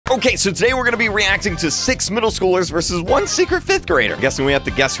Okay, so today we're gonna be reacting to 6 middle schoolers versus 1 secret 5th grader. Guessing we have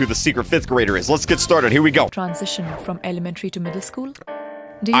to guess who the secret 5th grader is. Let's get started. Here we go. Transition from elementary to middle school?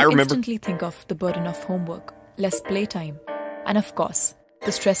 Do you instantly think of the burden of homework, less playtime, and of course,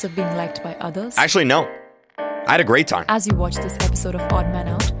 the stress of being liked by others? Actually, no. I had a great time. As you watch this episode of Odd Man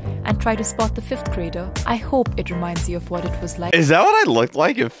Out and try to spot the 5th grader, I hope it reminds you of what it was like. Is that what I looked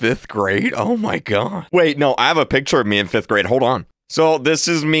like in 5th grade? Oh my god. Wait, no, I have a picture of me in 5th grade. Hold on. So this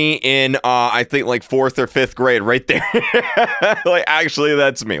is me in, I think like 4th or 5th grade right there. Like, actually,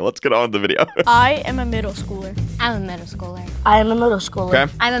 that's me. Let's get on with the video. I am a middle schooler. I'm a middle schooler. I am a middle schooler.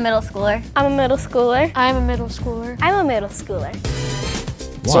 Okay. I'm a middle schooler. I'm a middle schooler. I'm a middle schooler. I'm a middle schooler.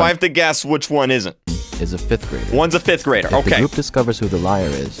 So I have to guess which one isn't. Is a 5th grader. One's a 5th grader. If Okay. the group discovers who the liar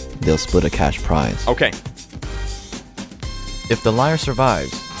is, they'll split a cash prize. Okay. If the liar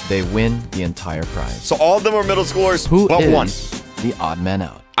survives, they win the entire prize. So all of them are middle schoolers. Who but is one. the odd man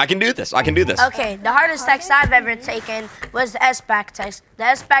out? I can do this. I can do this. Okay, the hardest test I've ever taken was the SBAC test. The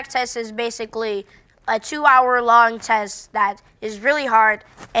SBAC test is basically a 2-hour-long test that is really hard,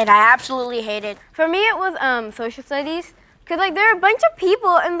 and I absolutely hate it. For me, it was social studies, cause like there are a bunch of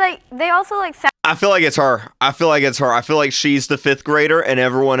people, and like they also like. I feel like it's her. I feel like it's her. I feel like she's the 5th grader and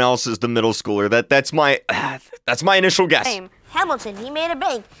everyone else is the middle schooler. That's my initial guess. Same. Hamilton, he made a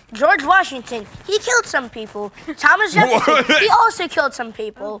bank. George Washington, he killed some people. Thomas Jefferson, he also killed some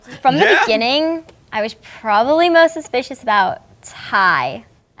people. From the beginning, I was probably most suspicious about Ty.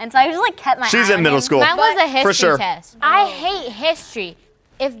 And so I just like kept my She's eye in on middle him. school. Mine was a history For sure. test. I hate history.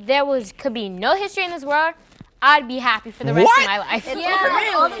 If there could be no history in this world, I'd be happy for the rest of my life.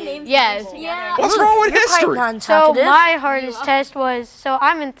 All the names Yes. What's wrong with You're quite history? So non-talkative. my hardest test was, so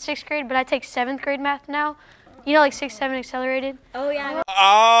I'm in 6th grade, but I take 7th grade math now. You know, like 6, 7 accelerated. Oh yeah.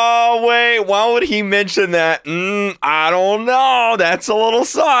 Oh, wait. Why would he mention that? I don't know. That's a little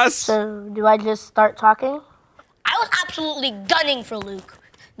sus. So, do I just start talking? I was absolutely gunning for Luke.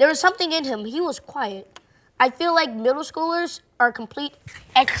 There was something in him. He was quiet. I feel like middle schoolers are complete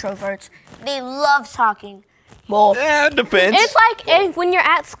extroverts. They love talking. Well, Yeah, it depends. It's like when you're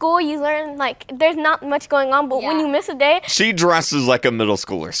at school, you learn like there's not much going on, but when you miss a day, She dresses like a middle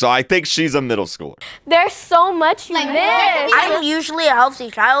schooler, so I think she's a middle schooler. there's so much you miss. I'm usually a healthy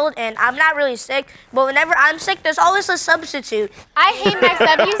child, and I'm not really sick. But whenever I'm sick, there's always a substitute. I hate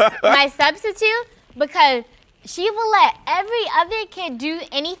my substitute because she will let every other kid do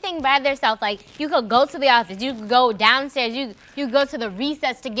anything by themselves. Like, you could go to the office, you could go downstairs, you go to the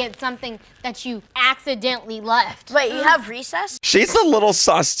recess to get something that you accidentally left. Wait, you have recess? She's a little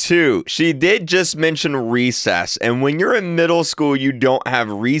sus too. She did just mention recess, and when you're in middle school, you don't have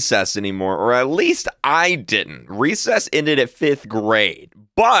recess anymore, or at least I didn't. Recess ended at 5th grade,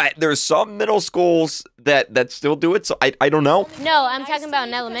 but there's some middle schools that still do it, so I don't know. No, I'm talking about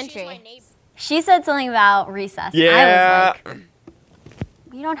in elementary. She said something about recess. Yeah, I was like,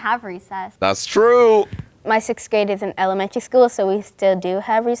 we don't have recess. that's true. My 6th grade is in elementary school, so we still do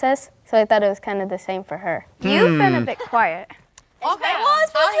have recess. So I thought it was kind of the same for her. You've been a bit quiet. Okay, well,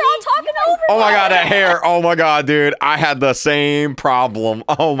 it's because you're all talking over Oh my god, that hair. Oh my god, dude. I had the same problem.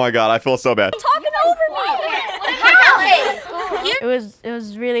 Oh my god, I feel so bad. talking over me. It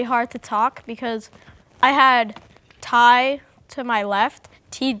was really hard to talk because I had Ty to my left.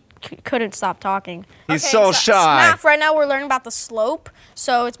 He couldn't stop talking. He's so shy. Math, right now we're learning about the slope.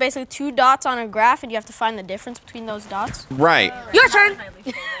 So it's basically 2 dots on a graph, and you have to find the difference between those dots. Right. Your turn.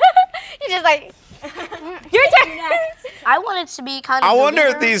 You're just like, your turn. I wanted to be kind of. I the wonder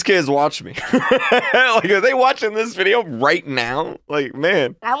if leader. these kids watch me. Like, are they watching this video right now? Like,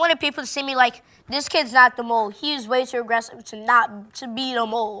 man. I wanted people to see me like, this kid's not the mole. He is way too aggressive to be the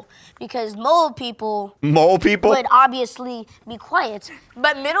mole. Because mole people Mole people? would obviously be quiet.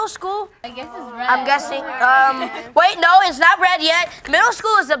 But middle school, I guess it's red. I'm guessing, wait, no, it's not red yet. Middle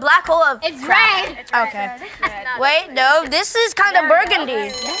school is the black hole of It's crap. red. Okay. Wait, no, this is kind of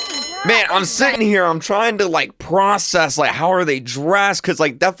burgundy. Man, I'm sitting here, I'm trying to like process like how are they dressed? Cause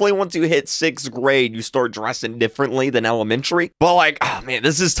like definitely once you hit 6th grade, you start dressing differently than elementary. But like, oh man,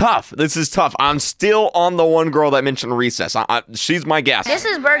 this is tough. This is tough. I'm still on the one girl that mentioned recess. She's my guess. This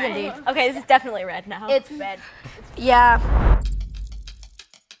is burgundy. Okay, this is definitely red now. It's red. Yeah.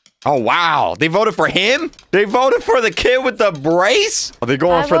 Oh wow, they voted for him? They voted for the kid with the brace? Are they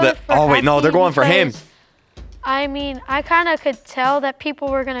going for the, oh wait, no, they're going for him. I mean, I kind of could tell that people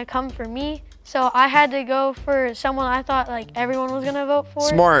were going to come for me. So I had to go for someone I thought like everyone was going to vote for.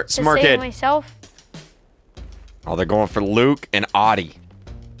 Smart to save kid. myself. Oh, they're going for Luke and Audie.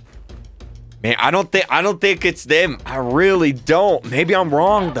 Man, I don't think it's them. I really don't. Maybe I'm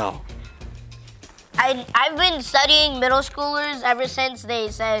wrong though. I've been studying middle schoolers ever since they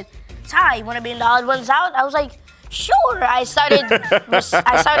said, Ty, you want to be in the odd ones out? I was like, sure. I started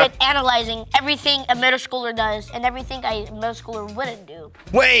analyzing everything a middle schooler does and everything a middle schooler wouldn't do.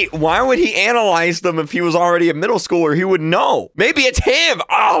 Wait, why would he analyze them if he was already a middle schooler? He would know. Maybe it's him.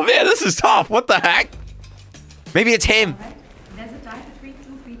 Oh man, this is tough. What the heck? Maybe it's him. Right. There's a tie between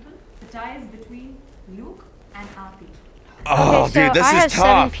two people. The tie is between Luke and Aarti. Oh, okay, so dude, this I is have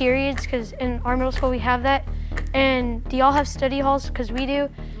tough. 7 periods because in our middle school we have that. And do y'all have study halls? Because we do.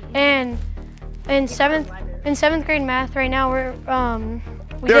 And in seventh grade math right now we're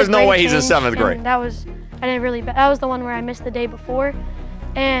There's no grade way he's in change, 7th grade. and that was that was the one where I missed the day before.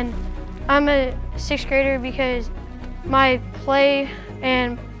 And I'm a 6th grader because my play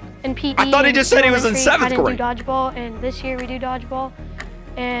and in PE. I thought he just said he was in 7th I didn't grade. do dodgeball, and this year we do dodgeball,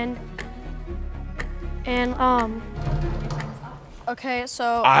 and Okay,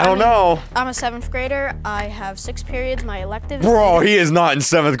 so I don't know. I'm a 7th grader. I have 6 periods. My elective. Bro, he is not in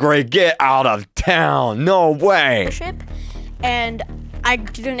 7th grade. Get out of town. No way. And I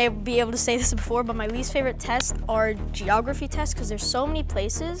didn't be able to say this before, but my least favorite tests are geography tests because there's so many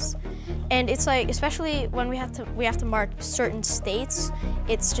places, and it's like, especially when we have to mark certain states,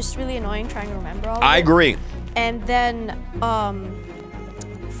 it's just really annoying trying to remember all of it. I agree. And then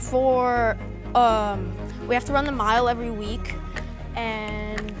we have to run the mile every week.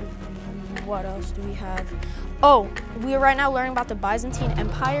 And what else do we have? Oh, we are right now learning about the Byzantine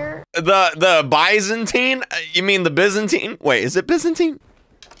Empire. The Byzantine? You mean the Byzantine? Wait, is it Byzantine?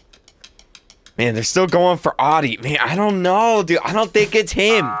 Man, they're still going for Audi. Man, I don't know, dude. I don't think it's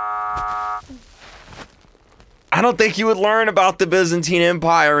him. I don't think you would learn about the Byzantine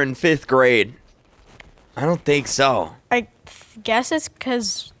Empire in 5th grade. I don't think so. I guess it's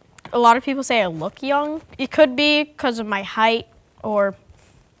because a lot of people say I look young. It could be because of my height or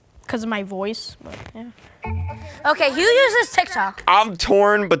because of my voice, but yeah. Okay, who uses TikTok? I'm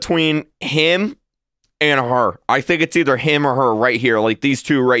torn between him and her. I think it's either him or her right here, like these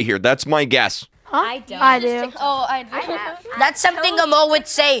two right here. That's my guess. Huh? I don't. I do. Oh, I do. That's something a mole would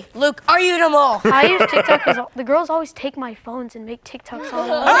say. Luke, are you the mole? I use TikTok because the girls always take my phones and make TikToks on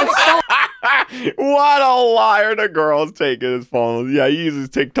them. It's so What a liar. The girl's taking his phone. Yeah, he uses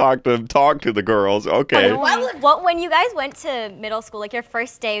TikTok to talk to the girls. Okay. What when you guys went to middle school, like your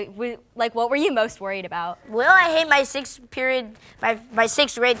first day, what were you most worried about? Well, I hate my 6th period, my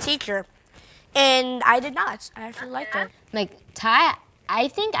 6th grade teacher, and I did not. I actually liked her. Like Ty, I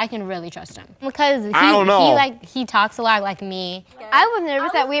think I can really trust him because I don't know. he talks a lot like me. I was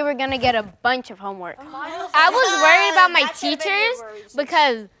nervous that we were gonna get a bunch of homework. I was worried about my teachers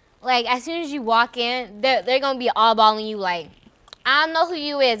because like as soon as you walk in, they're gonna be all balling you like, I don't know who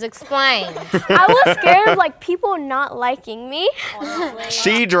you is. Explain. I was scared of like people not liking me.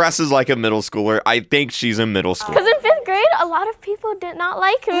 She dresses like a middle schooler. I think she's in middle school. Because in 5th grade, a lot of people did not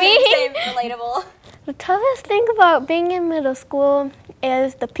like me. Same, relatable. The toughest thing about being in middle school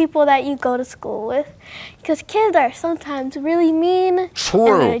is the people that you go to school with. Because kids are sometimes really mean.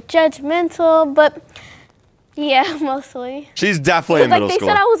 True. And they're judgmental, but yeah, mostly. She's definitely in middle They school.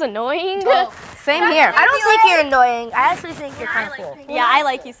 said I was annoying. Same here. I don't think you're annoying. I actually think you're kind of cool. Yeah, I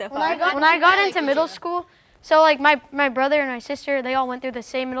like you so far. when I got into middle school, so like my brother and my sister, they all went through the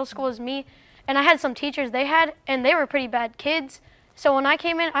same middle school as me, and I had some teachers and they were pretty bad kids. So when I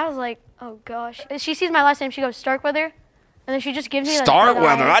came in, I was like, oh gosh. She sees my last name, she goes Starkweather, and then she just gives me like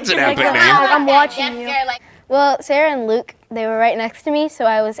Starkweather, that's an epic name. I'm watching you. Well, Sarah and Luke, they were right next to me, so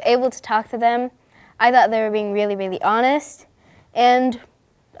I was able to talk to them. I thought they were being really, really honest, and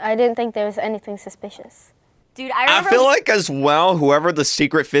I didn't think there was anything suspicious. Dude, I feel like as well, whoever the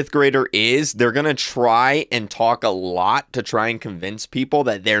secret 5th grader is, they're going to try and talk a lot to try and convince people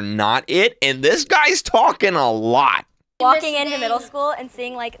that they're not it, and this guy's talking a lot. walking into middle school and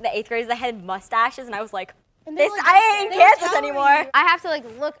seeing like the 8th graders that had mustaches, and I was like, I ain't Kansas anymore. I have to like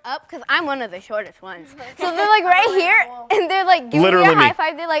look up because I'm one of the shortest ones. So they're like right here, and they're like giving me a high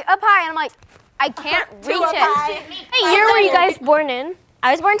five. They're like up high, and I'm like, I can't reach it. What year were you guys born in?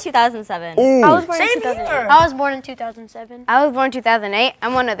 I was born in 2007. Ooh. I was born in 2008. I was born in 2007. I was born in 2008.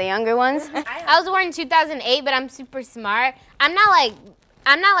 I'm one of the younger ones. I was born in 2008, but I'm super smart. I'm not like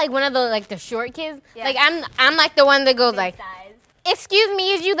one of the the short kids. Yeah. Like I'm like the one that goes like, excuse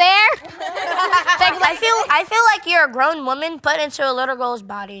me, is you there? I feel like you're a grown woman put into a little girl's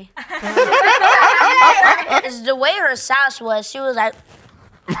body. It's the way her sass was. She was like,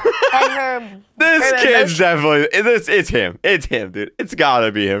 and her. This kid's definitely. It's him. It's him, dude. It's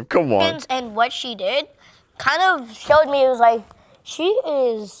gotta be him. Come on. And what she did, kind of showed me. It was like she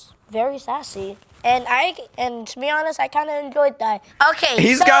is very sassy. And to be honest, I kind of enjoyed that. Okay,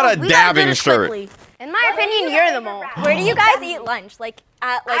 He's got a dabbing shirt. Quickly. In my opinion, you're the mole. Where do you guys eat lunch? Like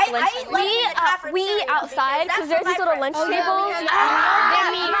at lunch? We eat outside because there's these little lunch tables.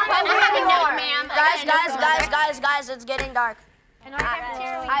 Guys, it's getting dark.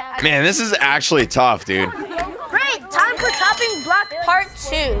 Man, this is actually tough, dude. Great, time for chopping block part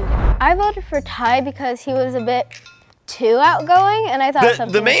 2. I voted for Ty because he was a bit too outgoing, and I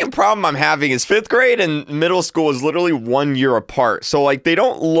thought the main problem I'm having is 5th grade and middle school is literally 1 year apart. So like they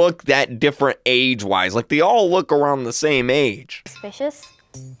don't look that different age-wise. Like they all look around the same age. Suspicious?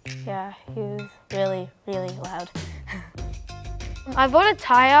 Yeah, he was really, really loud. I voted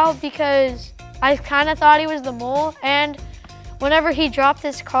Ty out because I kind of thought he was the mole, and whenever he dropped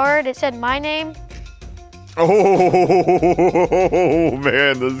his card, it said my name. Oh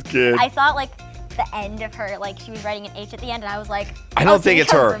man, this kid. I thought like the end of her, like she was writing an H at the end, and I was like, I don't think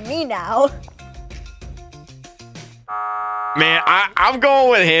it's her. For me now. Man, I'm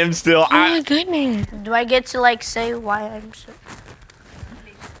going with him still. Oh my goodness. Do I get to like say why I'm so?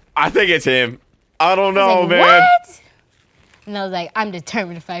 I think it's him. I don't know, like, man. What? And I was like, I'm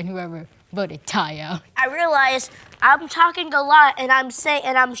determined to find whoever voted Ty out. I realized I'm talking a lot and I'm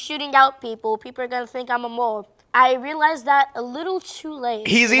shooting out people. People are gonna think I'm a mole. I realized that a little too late.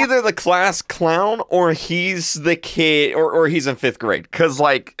 He's either the class clown or he's the kid, or he's in 5th grade. Cause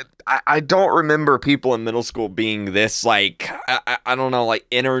like I don't remember people in middle school being this like I don't know, like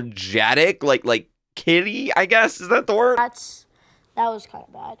energetic, like kitty, I guess, is that the word? That was kind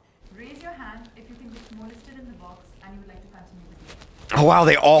of bad. Raise your hand if you think it's molested in the box and you would like to continue the game. Oh wow,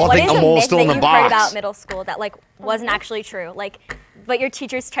 they all think a mole's still in the box. What is a myth that you've heard about middle school that like wasn't actually true? Like, but your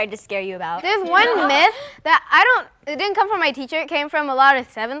teachers tried to scare you about? There's one myth that it didn't come from my teacher, it came from a lot of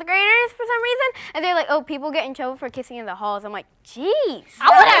 7th graders for some reason. And they're like, oh, people get in trouble for kissing in the halls. I'm like, jeez.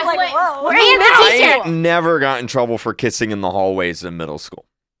 I would have like, whoa. Where is the teacher? I never got in trouble for kissing in the hallways in middle school.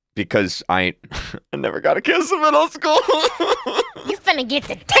 Because I never got a kiss in middle school. You finna get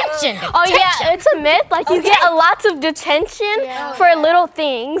detention. Oh yeah, it's a myth. Like you get a lots of detention for little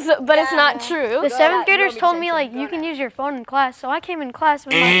things, but it's not true. The 7th graders told me like you can use your phone in class, so I came in class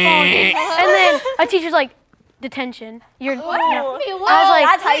with my phone, and then a teacher's like, detention. You're. No. I was like,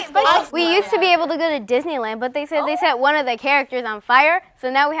 that's high school. We used to be able to go to Disneyland, but they said they set one of the characters on fire, so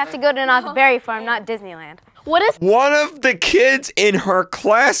now we have to go to Knott's Berry Farm, not Disneyland. What is one of the kids in her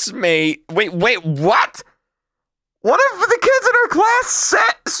classmate? Wait, what? One of the kids in her class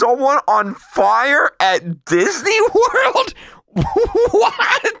set someone on fire at Disney World? What?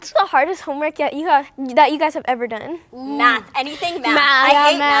 What's the hardest homework that you guys have ever done? Math. Anything math.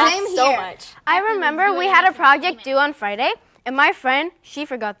 I hate math so much. I remember we had a project due on Friday, and my friend, she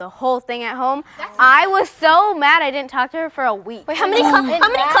forgot the whole thing at home. I was so mad I didn't talk to her for a week. Wait, how many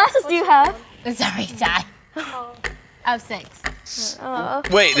classes do you have? Sorry, Ty. I have 6.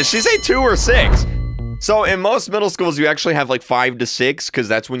 Wait, did she say 2 or 6? So in most middle schools, you actually have like 5 to 6 because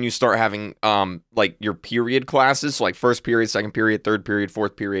that's when you start having like your period classes. So like 1st period, 2nd period, 3rd period,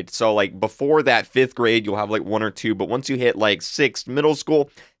 4th period. So like before that 5th grade, you'll have like 1 or 2. But once you hit like 6th middle school,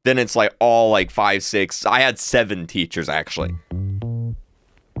 then it's like all like 5, 6. I had 7 teachers actually.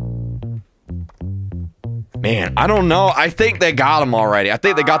 Man, I don't know. I think they got them already. I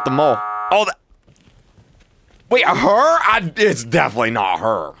think they got them all. Oh, wait, her? It's definitely not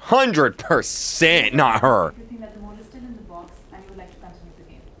her. 100% not her. You think that the mole is still in the box and you would like to continue the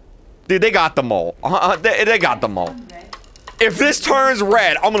game. Dude, they got the mole. They got the mole. If this turns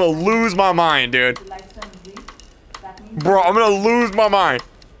red, I'm gonna lose my mind, dude. Bro, I'm gonna lose my mind.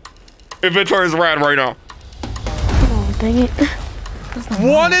 If it turns red right now. Oh, dang it.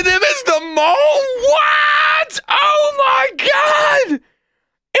 One of them is the mole? What? Oh my god!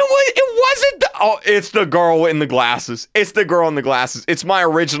 It wasn't the, oh, it's the girl in the glasses. It's the girl in the glasses. It's my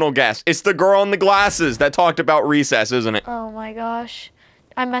original guess. It's the girl in the glasses that talked about recess, isn't it? Oh my gosh.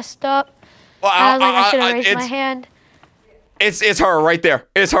 I messed up. Well, I was like, I should have raised my hand. It's her right there.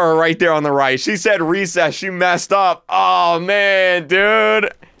 It's her right there on the right. She said recess. She messed up. Oh, man,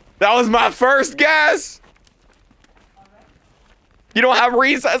 dude. That was my first guess. You don't have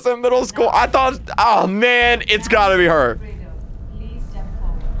recess in middle school? I thought, oh, man, it's got to be her.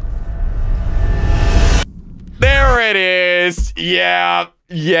 There it is. Yeah,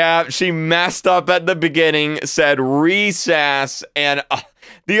 she messed up at the beginning, said recess, and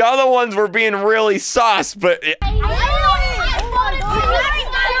the other ones were being really sus, but...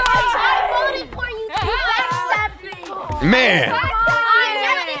 Man.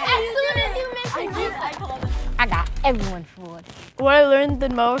 I got everyone fooled. What I learned the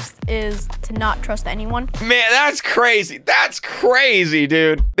most is to not trust anyone. Man, that's crazy. That's crazy,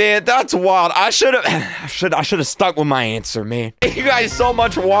 dude. Man, that's wild. I should have stuck with my answer, man. Thank you guys so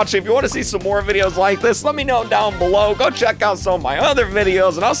much for watching. If you want to see some more videos like this, let me know down below. Go check out some of my other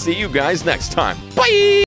videos, and I'll see you guys next time. Bye!